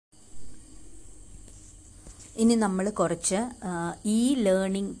ഇനി നമ്മൾ കുറച്ച് ഇ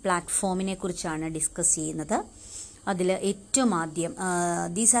ലേണിംഗ് പ്ലാറ്റ്ഫോമിനെ കുറിച്ചാണ് ഡിസ്കസ് ചെയ്യുന്നത്. അതിൽ ഏറ്റവും ആദ്യം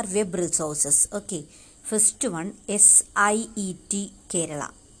these are web resources. Okay, first one SIET Kerala,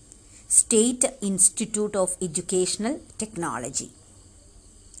 state institute of educational technology.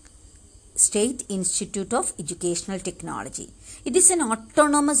 State Institute of Educational Technology. It is an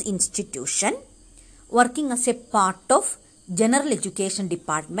autonomous institution working as a part of General Education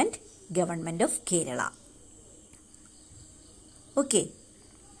Department, Government of Kerala. Okay.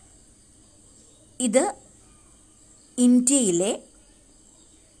 ഇത് ഇന്ത്യയിലെ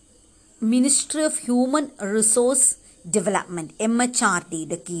ministry of human resource development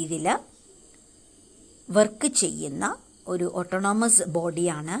MHRDയുടെ കീഴിൽ work ചെയ്യുന്ന ഒരു autonomous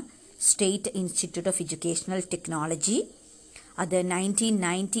ബോഡിയാണ് state institute of educational technology. അത്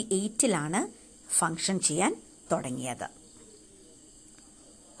 1998 function ചെയ്യാൻ തുടങ്ങിയത്.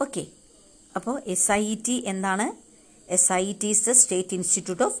 ഓക്കെ, അപ്പോൾ SIET എന്താണ്? SIET is the state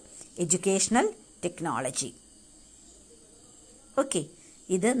institute of educational technology. Okay,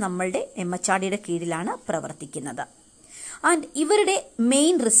 ഇത് നമ്മളുടെ MHRDയുടെ കീഴിലാണ് പ്രവർത്തിക്കുന്നത്. ആൻഡ് ഇവരുടെ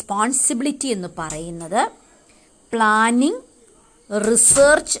മെയിൻ റെസ്പോൺസിബിലിറ്റി എന്ന് പറയുന്നത് planning,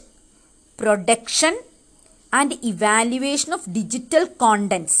 research, production and evaluation of digital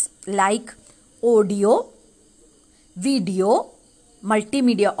contents like audio, video,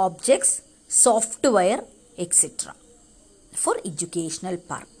 multimedia objects, software, etc. for educational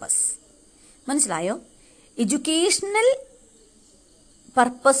purpose. മനസ്സിലായോ? Educational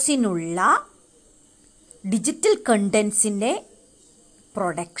പർപ്പസിനുള്ള digital കണ്ടൻസിൻ്റെ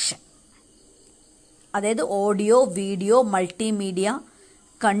പ്രൊഡക്ഷൻ, അതായത് ഓഡിയോ, വീഡിയോ, മൾട്ടിമീഡിയ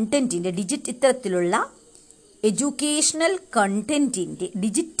കണ്ടന്റിൻ്റെ ഇത്തരത്തിലുള്ള എഡ്യൂക്കേഷണൽ കണ്ടന്റിൻ്റെ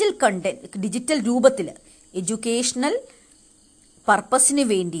ഡിജിറ്റൽ രൂപത്തിൽ എഡ്യൂക്കേഷണൽ പർപ്പസിന്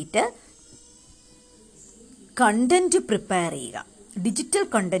വേണ്ടിയിട്ട് കണ്ടന്റ് പ്രിപ്പയർ ചെയ്യുക, ഡിജിറ്റൽ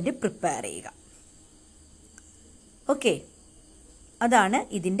കണ്ടന്റ് പ്രിപ്പയർ ചെയ്യുക. ഓക്കെ, അതാണ്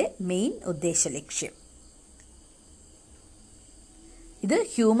ഇതിൻ്റെ മെയിൻ ഉദ്ദേശ ലക്ഷ്യം. ഇത്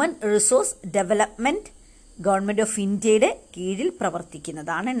human resource development government of ഇന്ത്യയുടെ കീഴിൽ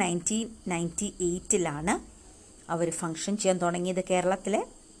പ്രവർത്തിക്കുന്നതാണ്. 1998 അവർ ഫങ്ഷൻ ചെയ്യാൻ തുടങ്ങിയത് കേരളത്തിലെ.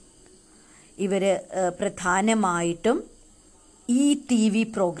 ഇവർ പ്രധാനമായിട്ടും ഈ TV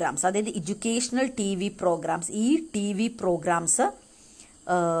പ്രോഗ്രാംസ്, അതായത് എഡ്യൂക്കേഷണൽ TV പ്രോഗ്രാംസ്, ഈ TV പ്രോഗ്രാംസ്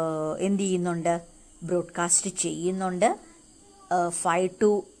എന്ത് ചെയ്യുന്നുണ്ട്? ബ്രോഡ്കാസ്റ്റ് ചെയ്യുന്നുണ്ട്. 5 to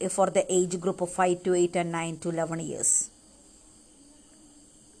for the age group of 5 to 8 and 9 to 11 years.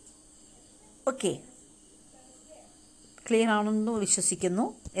 Okay, clear ആണെന്ന് വിശ്വസിക്കുന്നു.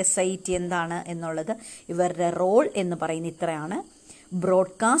 SIET എന്താണ് എന്നുള്ളത്. ഇവരുടെ റോൾ എന്ന് പറയുന്നത് ഇത്രയാണ്: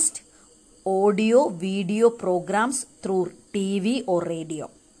 broadcast audio video programmes through TV or radio,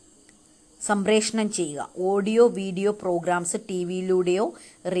 സംപ്രേഷണം ചെയ്യുക. ഓഡിയോ വീഡിയോ പ്രോഗ്രാംസ് TVയിലൂടെയോ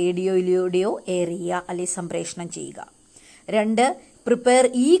റേഡിയോയിലൂടെയോ എയർ ചെയ്യുക അല്ലെങ്കിൽ സംപ്രേഷണം ചെയ്യുക. 2, പ്രിപ്പയർ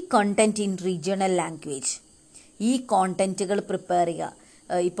ഈ കണ്ടന്റ് ഇൻ റീജിയണൽ ലാംഗ്വേജ്. ഈ കോണ്ടന്റുകൾ പ്രിപ്പയർ ചെയ്യുക.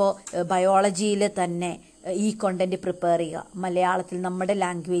 ഇപ്പോൾ ബയോളജിയിൽ തന്നെ ഈ കോണ്ടന്റ് പ്രിപ്പയർ ചെയ്യുക. മലയാളത്തിൽ നമ്മുടെ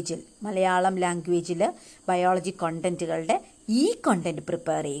ലാംഗ്വേജിൽ, മലയാളം ലാംഗ്വേജിൽ ബയോളജി കോണ്ടന്റുകളുടെ ഈ കോണ്ടന്റ്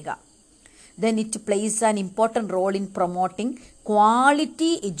പ്രിപ്പയർ ചെയ്യുക. Then it plays an important role in promoting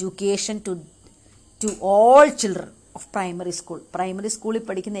quality education to all children of primary school. Primary സ്കൂളിൽ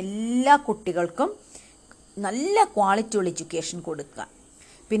പഠിക്കുന്ന എല്ലാ കുട്ടികൾക്കും നല്ല ക്വാളിറ്റിയുള്ള എഡ്യൂക്കേഷൻ കൊടുക്കുക.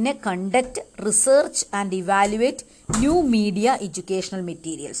 പിന്നെ conduct research and evaluate new media educational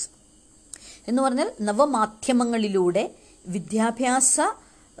materials എന്ന് പറഞ്ഞാൽ നവമാധ്യമങ്ങളിലൂടെ വിദ്യാഭ്യാസ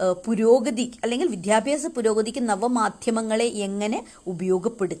പുരോഗതി അല്ലെങ്കിൽ വിദ്യാഭ്യാസ പുരോഗതിക്ക് നവമാധ്യമങ്ങളെ എങ്ങനെ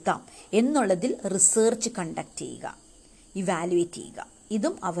ഉപയോഗപ്പെടുത്താം എന്നുള്ളതിൽ റിസർച്ച് കണ്ടക്ട് ചെയ്യുക, ഇവാലുവേറ്റ് ചെയ്യുക.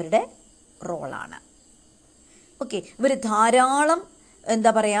 ഇതും അവരുടെ റോളാണ്. ഓക്കെ, ഇവർ ധാരാളം എന്താ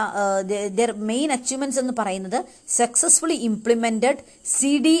പറയുക, ദർ മെയിൻ അച്ചീവ്മെൻറ്റ്സ് എന്ന് പറയുന്നത് successfully implemented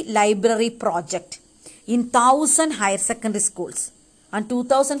CD library project in 1000 higher secondary schools and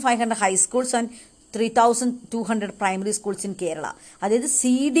 2500 high schools and 3200 primary schools in Kerala. അതായത്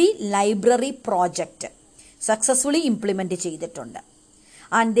CD library project successfully implement ചെയ്തിട്ടുണ്ട്.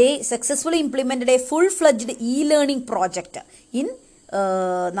 And they successfully implemented a full fledged learning project in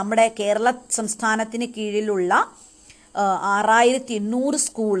നമ്മുടെ കേരള സംസ്ഥാനത്തിന് കീഴിലുള്ള 6800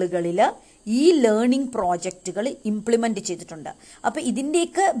 സ്കൂളുകളിൽ ഈ learning പ്രോജക്റ്റുകൾ implement ചെയ്തിട്ടുണ്ട്. അപ്പോൾ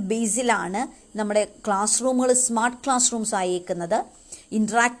ഇതിൻ്റെയൊക്കെ ബേസിലാണ് നമ്മുടെ ക്ലാസ് റൂമുകൾ സ്മാർട്ട് ക്ലാസ് റൂംസ് ആയേക്കുന്നത്.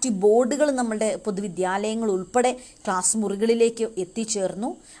 ഇൻട്രാക്റ്റീവ് ബോർഡുകൾ നമ്മുടെ പൊതുവിദ്യാലയങ്ങൾ ഉൾപ്പെടെ ക്ലാസ് മുറികളിലേക്ക് എത്തിച്ചേർന്നു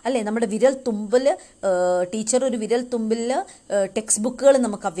അല്ലേ. നമ്മുടെ വിരൽ തുമ്പിൽ ടീച്ചർ ഒരു വിരൽ തുമ്പിൽ ടെക്സ്റ്റ് ബുക്കുകൾ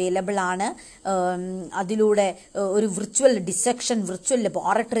നമുക്ക് അവൈലബിൾ ആണ്. അതിലൂടെ ഒരു വിർച്വൽ ഡിസെക്ഷൻ, വിർച്വൽ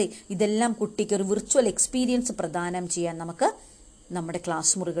ലബോറട്ടറി, ഇതെല്ലാം കുട്ടിക്ക് ഒരു വിർച്വൽ എക്സ്പീരിയൻസ് പ്രദാനം ചെയ്യാൻ നമുക്ക് നമ്മുടെ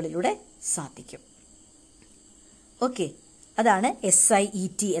ക്ലാസ് മുറികളിലൂടെ സാധിക്കും. ഓക്കെ, അതാണ്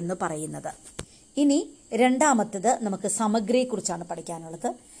SIET എന്ന് പറയുന്നത്. ഇനി രണ്ടാമത്തത് നമുക്ക് സമഗ്രയെക്കുറിച്ചാണ് പഠിക്കാനുള്ളത്.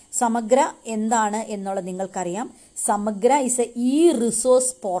 സമഗ്ര എന്താണ് എന്നുള്ളത് നിങ്ങൾക്കറിയാം. Samagra is a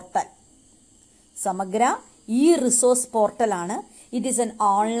resource portal. Samagra resource portal ആണ്. It is an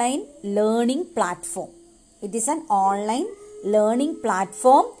online learning platform. It is an online learning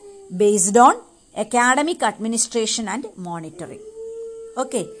platform based on academic administration and monitoring.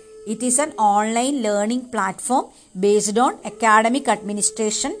 Okay, it is an online learning platform based on academic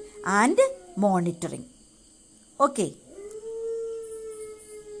administration and monitoring. Okay.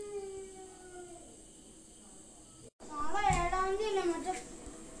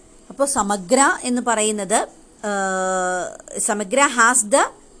 അപ്പോൾ സമഗ്ര എന്ന് പറയുന്നത് സമഗ്ര has the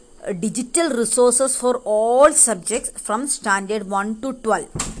digital resources for all subjects from standard 1 to 12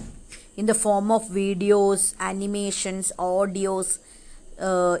 in the form of videos, animations, audios,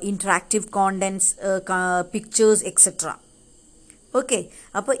 interactive contents, pictures, etc. Okay,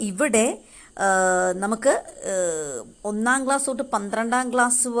 അപ്പോൾ ഇവിടെ നമുക്ക് 1ാം class തൊട്ട് 12ാം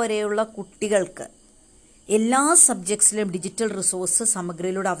class വരെയുള്ള കുട്ടികൾക്ക് എല്ലാ സബ്ജക്ട്സിലും ഡിജിറ്റൽ റിസോഴ്സ്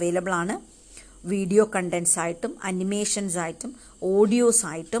സമഗ്രയിലൂടെ അവൈലബിൾ ആണ്. വീഡിയോ കണ്ടൻസ് ആയിട്ടും അനിമേഷൻസ് ആയിട്ടും ഓഡിയോസ്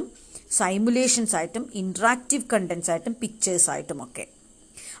ആയിട്ടും സൈമുലേഷൻസ് ആയിട്ടും ഇൻട്രാക്റ്റീവ് കണ്ടൻസ് ആയിട്ടും പിക്ചേഴ്സ് ആയിട്ടും ഒക്കെ.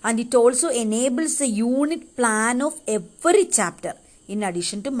 And it also enables the unit plan of every chapter in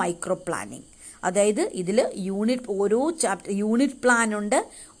addition to micro planning. അതായത് ഇതിൽ ഓരോ ചാപ്റ്റർ യൂണിറ്റ് പ്ലാൻ ഉണ്ട്,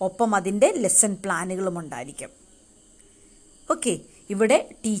 ഒപ്പം അതിൻ്റെ ലെസൺ പ്ലാനുകളും ഉണ്ടായിരിക്കും. ഓക്കെ, ഇവിടെ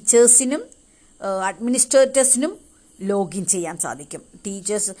ടീച്ചേഴ്സിനും അഡ്മിനിസ്ട്രേറ്റേഴ്സിനും ലോഗിൻ ചെയ്യാൻ സാധിക്കും.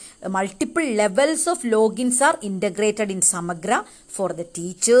 Teachers multiple levels of logins R integrated in സമഗ്ര for the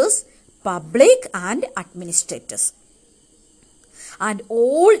teachers, public and administrators. And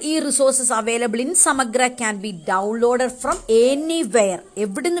all e-resources available in Samagra can be downloaded from anywhere.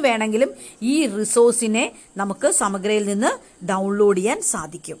 എവിടുന്ന് വേണമെങ്കിലും ഈ റിസോഴ്സിനെ നമുക്ക് സമഗ്രയിൽ നിന്ന് ഡൗൺലോഡ് ചെയ്യാൻ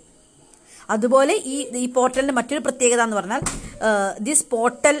സാധിക്കും. അതുപോലെ ഈ പോർട്ടലിന്റെ മറ്റൊരു പ്രത്യേകത എന്ന് പറഞ്ഞാൽ this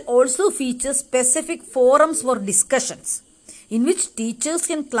portal also features specific forums four discussions in which teachers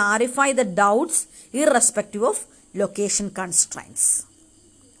can clarify the doubts irrespective of location constraints.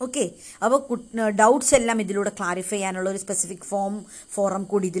 Okay, അപ്പോൾ ഡൗട്ട്സ് എല്ലാം ഇതിലൂടെ ക്ലാരിഫൈ ചെയ്യാനുള്ള ഒരു സ്പെസിഫിക് ഫോറം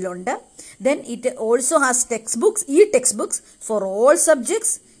കൂടി ഇതിലുണ്ട്. Then it also has text books for all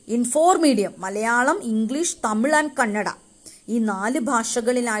subjects in 4 medium, Malayalam, English, Tamil and Kannada. ഈ 4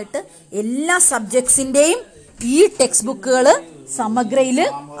 ഭാഷകളിലായിട്ട് എല്ലാ സബ്ജക്ട്സിൻ്റെയും ഈ ടെക്സ്റ്റ് ബുക്കുകൾ സമഗ്രയിൽ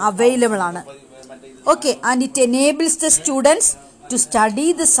അവൈലബിൾ ആണ്. Okay, and it enables the students to study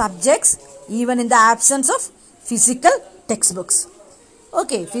the subjects even in the absence of physical text books.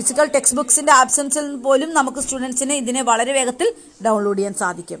 Okay, physical text ബുക്സിന്റെ ആബ്സെൻസിൽ പോലും നമുക്ക് സ്റ്റുഡൻസിനെ ഇതിനെ വളരെ വേഗത്തിൽ ഡൗൺലോഡ് ചെയ്യാൻ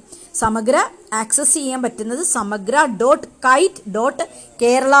സാധിക്കും. സമഗ്ര ആക്സസ് ചെയ്യാൻ പറ്റുന്നത്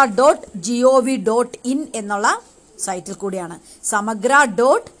samagra.kite.kerala.gov.in എന്നുള്ള സൈറ്റിൽ കൂടിയാണ്.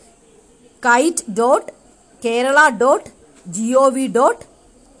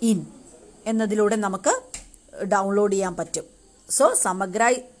 samagra.kite.kerala.gov.in എന്നതിലൂടെ നമുക്ക് ഡൗൺലോഡ് ചെയ്യാൻ പറ്റും. സോ സമഗ്ര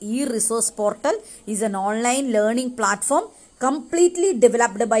resource portal is an online learning platform completely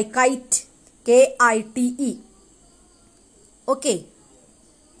developed by KITE, KITE. Okay,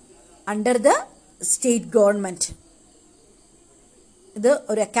 under the state government. ഇത്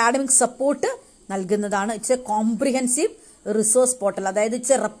ഒരു അക്കാഡമിക് സപ്പോർട്ട് നൽകുന്നതാണ്. It's A comprehensive resource portal. അതായത്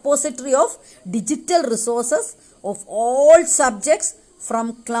it's A repository of digital resources of all subjects from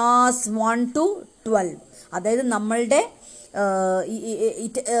class 1 to 12. അതായത് നമ്മളുടെ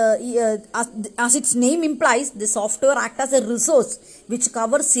as its name implies, the software acts as a resource which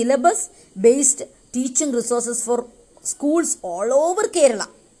covers syllabus-based teaching resources for schools all over Kerala.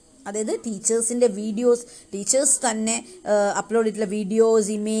 അതായത് ടീച്ചേഴ്സിൻ്റെ videos, teachers തന്നെ upload ചെയ്തിട്ടുള്ള videos,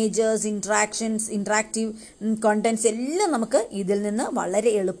 images, interactive contents എല്ലാം നമുക്ക് ഇതിൽ നിന്ന് വളരെ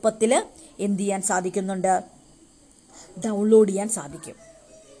എളുപ്പത്തിൽ എന്ത് ചെയ്യാൻ സാധിക്കുന്നുണ്ട്, ഡൗൺലോഡ് ചെയ്യാൻ സാധിക്കും.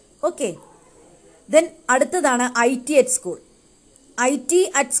 ഓക്കെ, ദെൻ അടുത്തതാണ് IT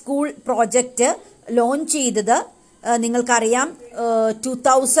at School project launch ചെയ്തത് നിങ്ങൾക്കറിയാം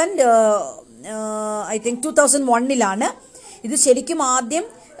 2001 ഇത് ശരിക്കും ആദ്യം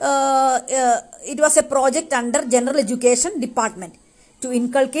it was A project under general education department to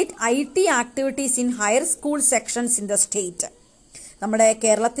inculcate IT activities in higher school sections in the state. നമ്മുടെ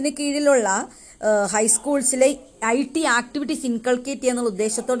കേരളത്തിന് കീഴിലുള്ള ഹൈസ്കൂൾസിലെ IT ആക്ടിവിറ്റീസ് ഇൻകൾക്കേറ്റ് ചെയ്യുന്ന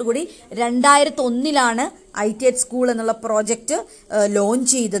ഉദ്ദേശത്തോടു കൂടി 2001 ITH സ്കൂൾ എന്നുള്ള പ്രോജക്റ്റ്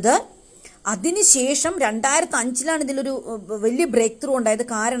ലോഞ്ച് ചെയ്തത്. അതിനുശേഷം 2005 ഇതിലൊരു വലിയ ബ്രേക്ക് ത്രൂ ഉണ്ടായത്.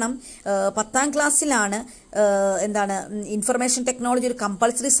 കാരണം 10ാം ക്ലാസ്സിലാണ് ഇൻഫർമേഷൻ ടെക്നോളജി ഒരു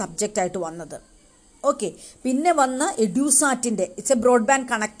കമ്പൾസറി സബ്ജക്റ്റ് ആയിട്ട് വന്നത്. ഓക്കെ, പിന്നെ വന്ന എഡ്യൂസാറ്റിൻ്റെ it's A broadband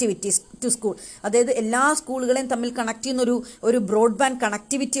connectivity to school, അതായത് എല്ലാ സ്കൂളുകളെയും തമ്മിൽ കണക്ട് ചെയ്യുന്ന ഒരു ബ്രോഡ്ബാൻഡ്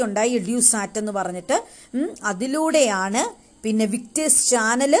കണക്ടിവിറ്റി ഉണ്ടായി, എഡ്യൂസാറ്റ് എന്ന് പറഞ്ഞിട്ട്. അതിലൂടെയാണ് പിന്നെ വിക്ടേഴ്സ്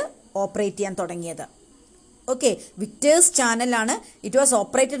ചാനൽ ഓപ്പറേറ്റ് ചെയ്യാൻ തുടങ്ങിയത്. ഓക്കെ, വിക്ടേഴ്സ് ചാനലാണ്. It was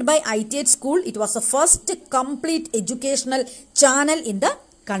operated by ITH school. It was A first complete educational channel in the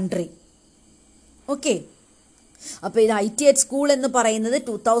country. Okay, അപ്പോൾ ഇത് ITH സ്കൂൾ എന്ന് പറയുന്നത്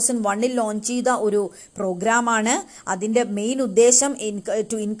 2001 ലോഞ്ച് ചെയ്ത ഒരു പ്രോഗ്രാമാണ്. അതിൻ്റെ മെയിൻ ഉദ്ദേശം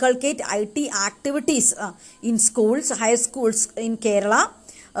to inculcate IT activities in schools, higher schools in Kerala.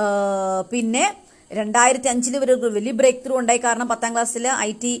 പിന്നെ 2005 ഒരു വലിയ ബ്രേക്ക് ത്രൂ ഉണ്ടായി. കാരണം 10ാം ക്ലാസ്സിൽ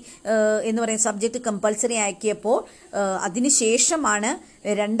IT എന്ന് പറയുന്ന സബ്ജക്റ്റ് കമ്പൾസറി ആക്കിയപ്പോൾ അതിനുശേഷമാണ്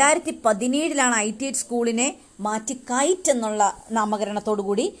 2017 ITH സ്കൂളിനെ മാറ്റി കൈറ്റ് എന്നുള്ള നാമകരണത്തോടു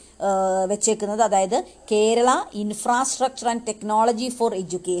കൂടി വെച്ചേക്കുന്നത്. അതായത് Kerala infrastructure and technology for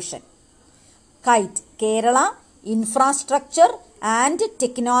education. KITE, Kerala infrastructure and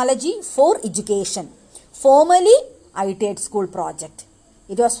technology for education, formerly ITH school project.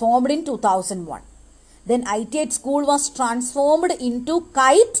 It was formed in 2001. Then ITH school was transformed into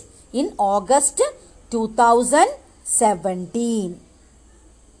KITE in August 2017.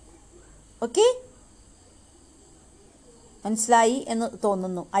 Okay? മനസ്സിലായി എന്ന്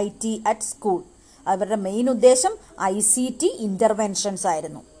തോന്നുന്നു. ITH school അവരുടെ main ഉദ്ദേശം ICT interventions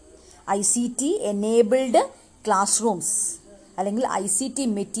ആയിരുന്നു. ICT enabled class rooms അല്ലെങ്കിൽ ICT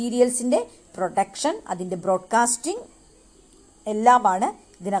മെറ്റീരിയൽസിൻ്റെ production, അതിൻ്റെ broadcasting എല്ലാമാണ്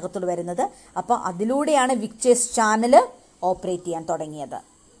ഇതിനകത്തോട് വരുന്നത്. അപ്പോൾ അതിലൂടെയാണ് വിക്ടേഴ്സ് ചാനൽ ഓപ്പറേറ്റ് ചെയ്യാൻ തുടങ്ങിയത്.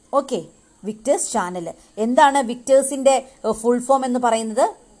 ഓക്കെ, വിക്ടേഴ്സ് ചാനൽ എന്താണ്? വിക്ടേഴ്സിൻ്റെ ഫുൾ ഫോം എന്ന് പറയുന്നത്,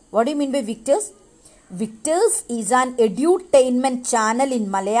 what do you mean by Victers? Victers is an edutainment channel in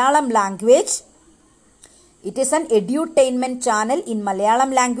Malayalam language. It is an edutainment channel in Malayalam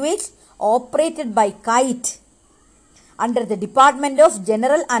language operated by KITE under the Department of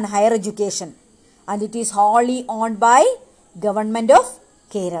General and Higher Education, and it is wholly owned by Government of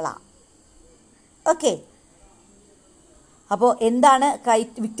Kerala. Okay, അപ്പോൾ എന്താണ്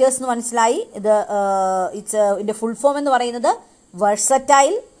KITE Victers എന്ന് മനസ്സിലായി. ഇതിൻ്റെ full form എന്ന് പറയുന്നത്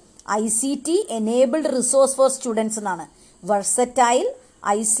versatile ICT enabled resource for students എന്നാണ്. Versatile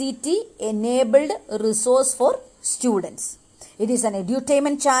ICT enabled resource for students. It is an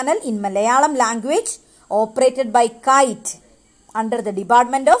edutainment channel in Malayalam language operated by KITE under the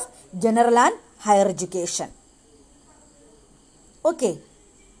department of general and higher education. Okay,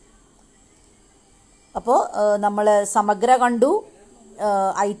 അപ്പോൾ നമ്മൾ സമഗ്ര കണ്ടു,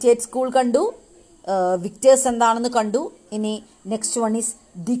 ITH school കണ്ടു, വിക്ടേഴ്സ് എന്താണെന്ന് കണ്ടു. ഇനി next one is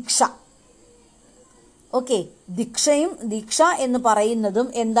Diksha. Okay, Diksha എന്ന് പറയുന്നതും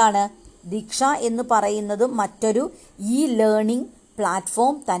എന്താണ്? ദീക്ഷ എന്ന് പറയുന്നതും മറ്റൊരു ലേണിംഗ്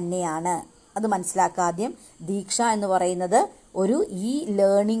പ്ലാറ്റ്ഫോം തന്നെയാണ്. അത് മനസ്സിലാക്കുക ആദ്യം. ദീക്ഷ എന്ന് പറയുന്നത് ഒരു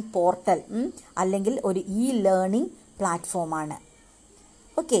ലേണിംഗ് പോർട്ടൽ അല്ലെങ്കിൽ ഒരു ലേണിംഗ് പ്ലാറ്റ്ഫോമാണ്.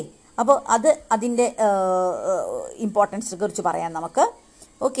 ഓക്കെ, അപ്പോൾ അതിൻ്റെ ഇമ്പോർട്ടൻസിനെ കുറിച്ച് പറയാം നമുക്ക്.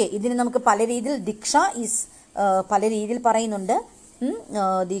 ഓക്കെ, ഇതിന് നമുക്ക് പല രീതിയിൽ ദീക്ഷ പല രീതിയിൽ പറയുന്നുണ്ട്.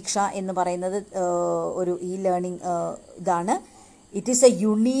 ദീക്ഷ എന്ന് പറയുന്നത് ഒരു ലേണിംഗ് ഇതാണ്. It is a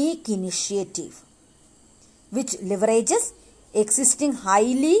unique initiative which leverages existing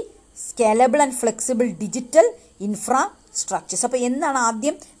highly scalable and flexible digital infrastructures. അപ്പോൾ എന്താണ്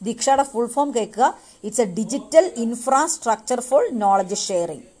ആദ്യം ദീക്ഷയുടെ ഫുൾ ഫോം കേൾക്കുക. It's a digital infrastructure for knowledge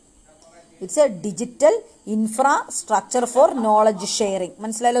sharing. It's a digital infrastructure for knowledge sharing.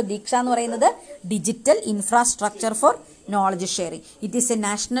 മനസ്സിലായല്ലോ, ദീക്ഷ എന്ന് പറയുന്നത് digital infrastructure for knowledge sharing. It is a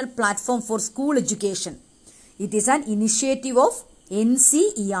national platform for school education. It is an initiative of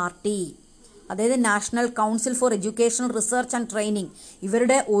NCERT, അതായത് national council four educational research and training.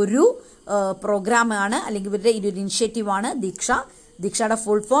 ഇവരുടെ ഒരു പ്രോഗ്രാമാണ് അല്ലെങ്കിൽ ഇവരുടെ ഒരു ഇനിഷ്യേറ്റീവാണ് ദീക്ഷ. ദീക്ഷയുടെ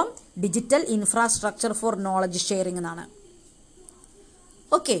full form digital infrastructure for knowledge sharing എന്നാണ്.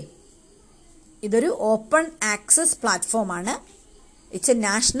 Okay, ഇതൊരു open access പ്ലാറ്റ്ഫോമാണ്. It's A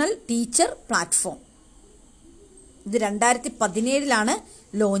national teacher platform. ഇത് 2017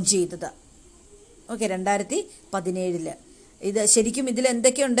 ലോഞ്ച് ചെയ്തത്. ഓക്കെ, 2017. ഇത് ശരിക്കും ഇതിൽ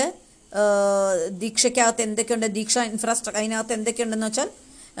എന്തൊക്കെയുണ്ട്, ദീക്ഷയ്ക്കകത്ത് എന്തൊക്കെയുണ്ട്, ദീക്ഷ ഇൻഫ്രാസ്ട്രക്ചർ അതിനകത്ത് എന്തൊക്കെയുണ്ടെന്ന് വെച്ചാൽ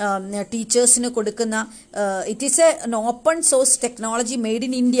ടീച്ചേഴ്സിന് കൊടുക്കുന്ന it is N open source technology made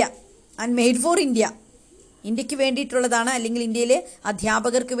in India and made for India. ഇന്ത്യക്ക് വേണ്ടിയിട്ടുള്ളതാണ്, അല്ലെങ്കിൽ ഇന്ത്യയിലെ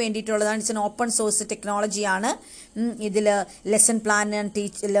അധ്യാപകർക്ക് വേണ്ടിയിട്ടുള്ളതാണ്. It's an open source ടെക്നോളജിയാണ്. ഇതിൽ lesson plan and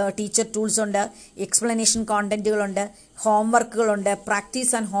teacher tools ഉണ്ട്, explanation കോണ്ടന്റുകളുണ്ട്, ഹോംവർക്കുകളുണ്ട്,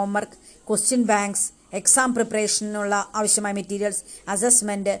 practice and homework, question banks, exam പ്രിപ്പറേഷനുള്ള ആവശ്യമായ മെറ്റീരിയൽസ്,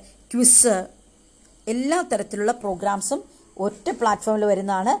 അസസ്മെൻറ്റ്, ക്വിസ്, എല്ലാ തരത്തിലുള്ള പ്രോഗ്രാംസും ഒറ്റ പ്ലാറ്റ്ഫോമിൽ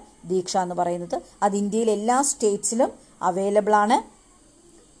വരുന്നതാണ് ദീക്ഷ എന്ന് പറയുന്നത്. അത് ഇന്ത്യയിലെ എല്ലാ സ്റ്റേറ്റ്സിലും അവൈലബിൾ ആണ്.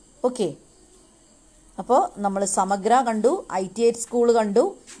 ഓക്കെ, അപ്പോൾ നമ്മൾ സമഗ്ര കണ്ടു, ITI സ്കൂൾ കണ്ടു,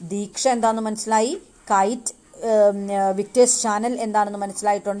 ദീക്ഷ എന്താണെന്ന് മനസ്സിലായി, കൈറ്റ് വിക്ടേഴ്സ് ചാനൽ എന്താണെന്ന്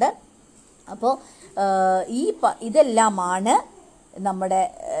മനസ്സിലായിട്ടുണ്ട്. അപ്പോൾ ഇതെല്ലാമാണ് നമ്മുടെ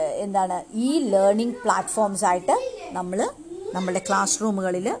ഈ ലേണിംഗ് പ്ലാറ്റ്ഫോംസ് ആയിട്ട് നമ്മൾ നമ്മുടെ ക്ലാസ്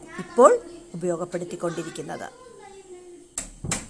റൂമുകളിൽ ഇപ്പോൾ ഉപയോഗപ്പെടുത്തിക്കൊണ്ടിരിക്കുന്നത്.